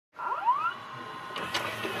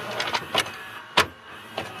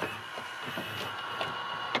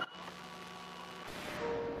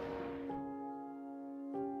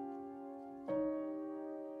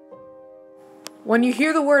When you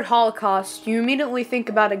hear the word Holocaust, you immediately think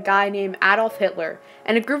about a guy named Adolf Hitler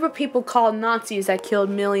and a group of people called Nazis that killed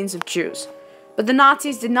millions of Jews. But the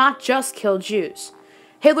Nazis did not just kill Jews.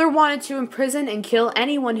 Hitler wanted to imprison and kill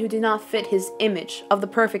anyone who did not fit his image of the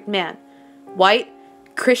perfect man. White,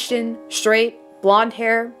 Christian, straight, blonde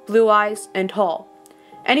hair, blue eyes, and tall.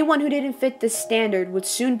 Anyone who didn't fit this standard would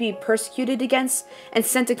soon be persecuted against and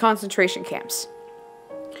sent to concentration camps.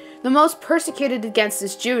 The most persecuted against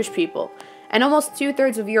is Jewish people, and almost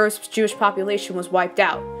 2/3 of Europe's Jewish population was wiped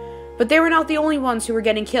out. But they were not the only ones who were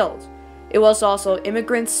getting killed. It was also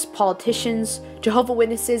immigrants, politicians, Jehovah's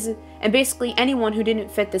Witnesses, and basically anyone who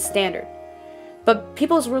didn't fit this standard. But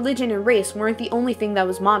people's religion and race weren't the only thing that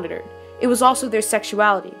was monitored. It was also their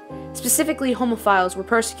sexuality. Specifically, homophiles were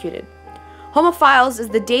persecuted. Homophiles is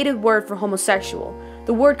the dated word for homosexual.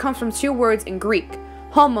 The word comes from two words in Greek,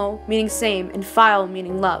 homo meaning same and phile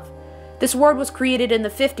meaning love. This word was created in the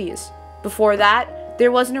 50s. Before that,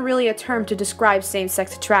 there wasn't really a term to describe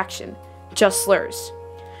same-sex attraction, just slurs.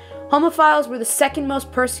 Homophiles were the second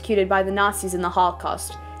most persecuted by the Nazis in the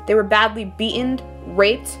Holocaust. They were badly beaten,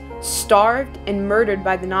 raped, starved, and murdered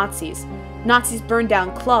by the Nazis. Nazis burned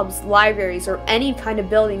down clubs, libraries, or any kind of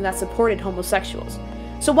building that supported homosexuals.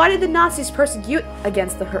 So why did the Nazis persecute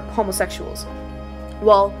against the homosexuals?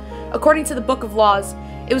 Well, according to the Book of Laws,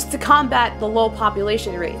 it was to combat the low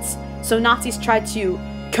population rates. So Nazis tried to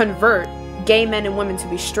convert gay men and women to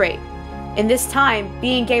be straight. In this time,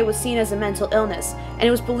 being gay was seen as a mental illness, and it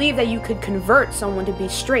was believed that you could convert someone to be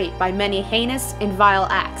straight by many heinous and vile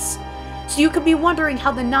acts. So you could be wondering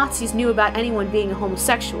how the Nazis knew about anyone being a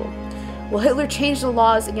homosexual. Well, Hitler changed the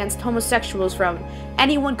laws against homosexuals from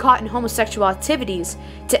anyone caught in homosexual activities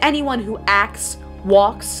to anyone who acts,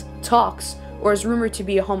 walks, talks, or is rumored to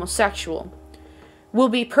be a homosexual will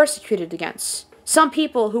be persecuted against. Some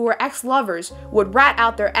people who were ex-lovers would rat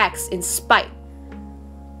out their ex in spite.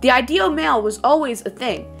 The ideal male was always a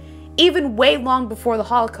thing, even way long before the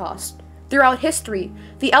Holocaust. Throughout history,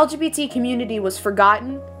 the LGBT community was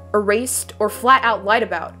forgotten, erased, or flat out lied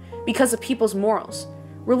about because of people's morals.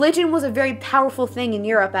 Religion was a very powerful thing in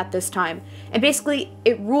Europe at this time, and basically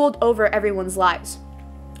it ruled over everyone's lives.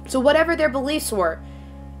 So whatever their beliefs were,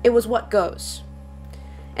 it was what goes.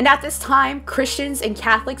 And at this time, Christians and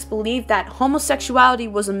Catholics believed that homosexuality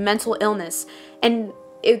was a mental illness, and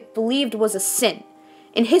it believed was a sin.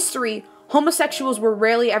 In history, homosexuals were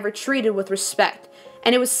rarely ever treated with respect,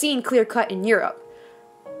 and it was seen clear-cut in Europe.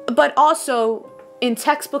 But also, in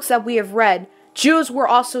textbooks that we have read, Jews were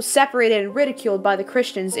also separated and ridiculed by the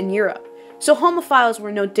Christians in Europe, so homophiles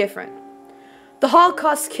were no different. The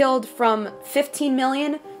Holocaust killed from 15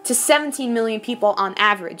 million to 17 million people on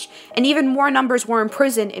average, and even more numbers were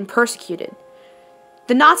imprisoned and persecuted.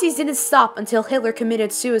 The Nazis didn't stop until Hitler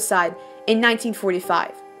committed suicide in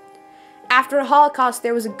 1945. After the Holocaust,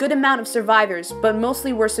 there was a good amount of survivors, but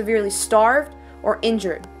mostly were severely starved or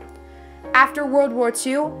injured. After World War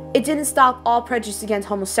II, it didn't stop all prejudice against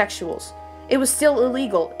homosexuals. It was still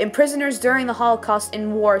illegal, and prisoners during the Holocaust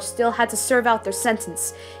and war still had to serve out their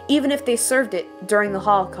sentence, even if they served it during the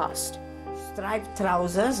Holocaust. Striped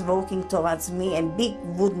trousers walking towards me and big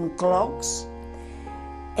wooden clogs,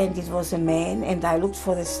 and it was a man, and I looked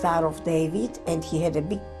for the Star of David, and he had a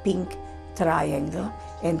big pink triangle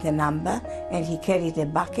and a number, and he carried a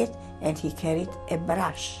bucket and he carried a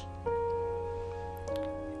brush.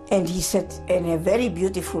 And he said in a very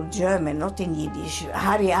beautiful German, not in Yiddish,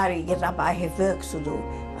 "Hurry, hurry, get up, I have work to do."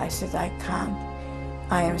 I said, "I can't.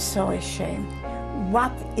 I am so ashamed.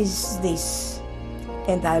 What is this?"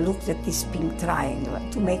 And I looked at this pink triangle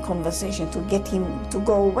to make conversation, to get him to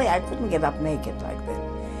go away. I couldn't get up naked like that.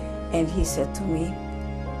 And he said to me,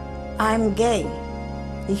 "I'm gay.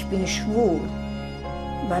 Ich bin schwul."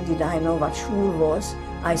 But did I know what schwul was?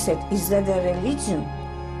 I said, "Is that a religion?"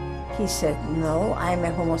 He said, "No, I'm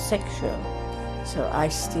a homosexual." So I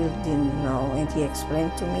still didn't know, and he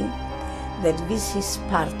explained to me that with his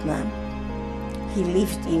partner, he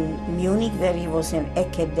lived in Munich, where he was an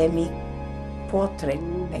academic portrait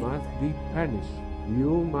painter. You must be punished.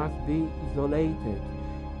 You must be isolated.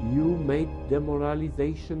 You made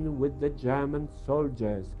demoralization with the German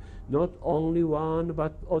soldiers. Not only one,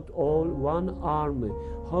 but at all one army.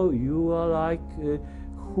 How you are like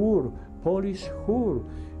Hur, Polish Hur.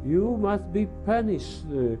 You must be punished.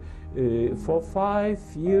 For 5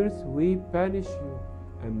 years we punish you.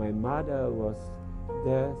 And my mother was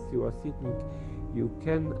there, she was sitting. You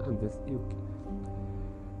can understand.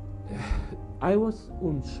 I was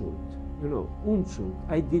unschuld, you know, unschuld.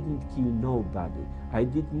 I didn't kill nobody. I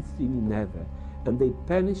didn't sin never. And they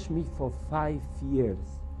punished me for 5 years.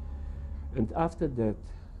 And after that,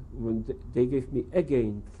 when they gave me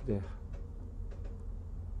again the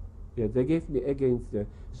Yeah, they gave me against the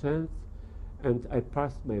chance, and I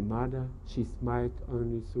passed my mother. She smiled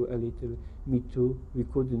only through a little. Me too. We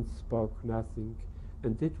couldn't spoke nothing,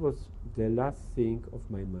 and it was the last thing of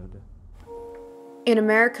my mother. In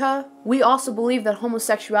America, we also believe that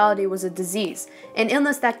homosexuality was a disease, an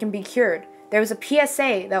illness that can be cured. There was a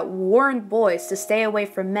PSA that warned boys to stay away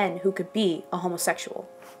from men who could be a homosexual.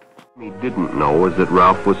 What he didn't know was that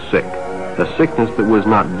Ralph was sick, a sickness that was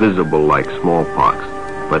not visible like smallpox,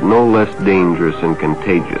 but no less dangerous and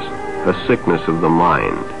contagious, a sickness of the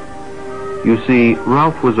mind. You see,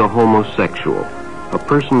 Ralph was a homosexual, a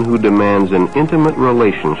person who demands an intimate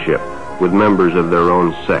relationship with members of their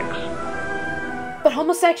own sex. But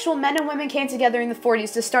homosexual men and women came together in the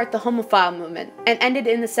 40s to start the Homophile movement, and ended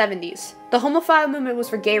in the 70s. The Homophile movement was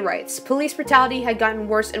for gay rights. Police brutality had gotten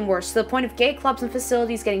worse and worse, to the point of gay clubs and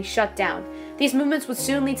facilities getting shut down. These movements would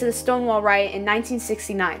soon lead to the Stonewall Riot in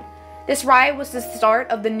 1969. This riot was the start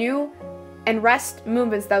of the new and rest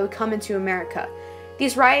movements that would come into America.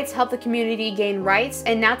 These riots helped the community gain rights,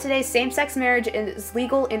 and now today same-sex marriage is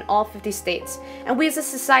legal in all 50 states, and we as a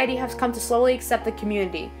society have come to slowly accept the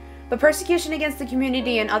community. But persecution against the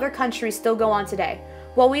community in other countries still go on today.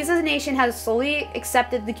 While we as a nation have slowly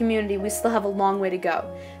accepted the community, we still have a long way to go.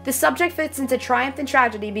 This subject fits into triumph and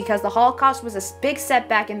tragedy because the Holocaust was a big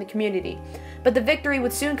setback in the community, but the victory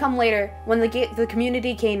would soon come later when the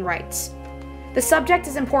community gained rights. The subject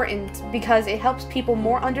is important because it helps people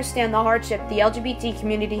more understand the hardship the LGBT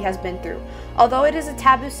community has been through. Although it is a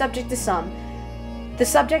taboo subject to some, the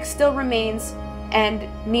subject still remains and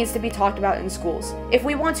needs to be talked about in schools. If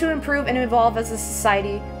we want to improve and evolve as a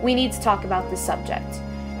society, we need to talk about this subject.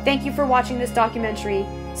 Thank you for watching this documentary.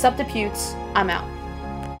 Subtiputes, I'm out.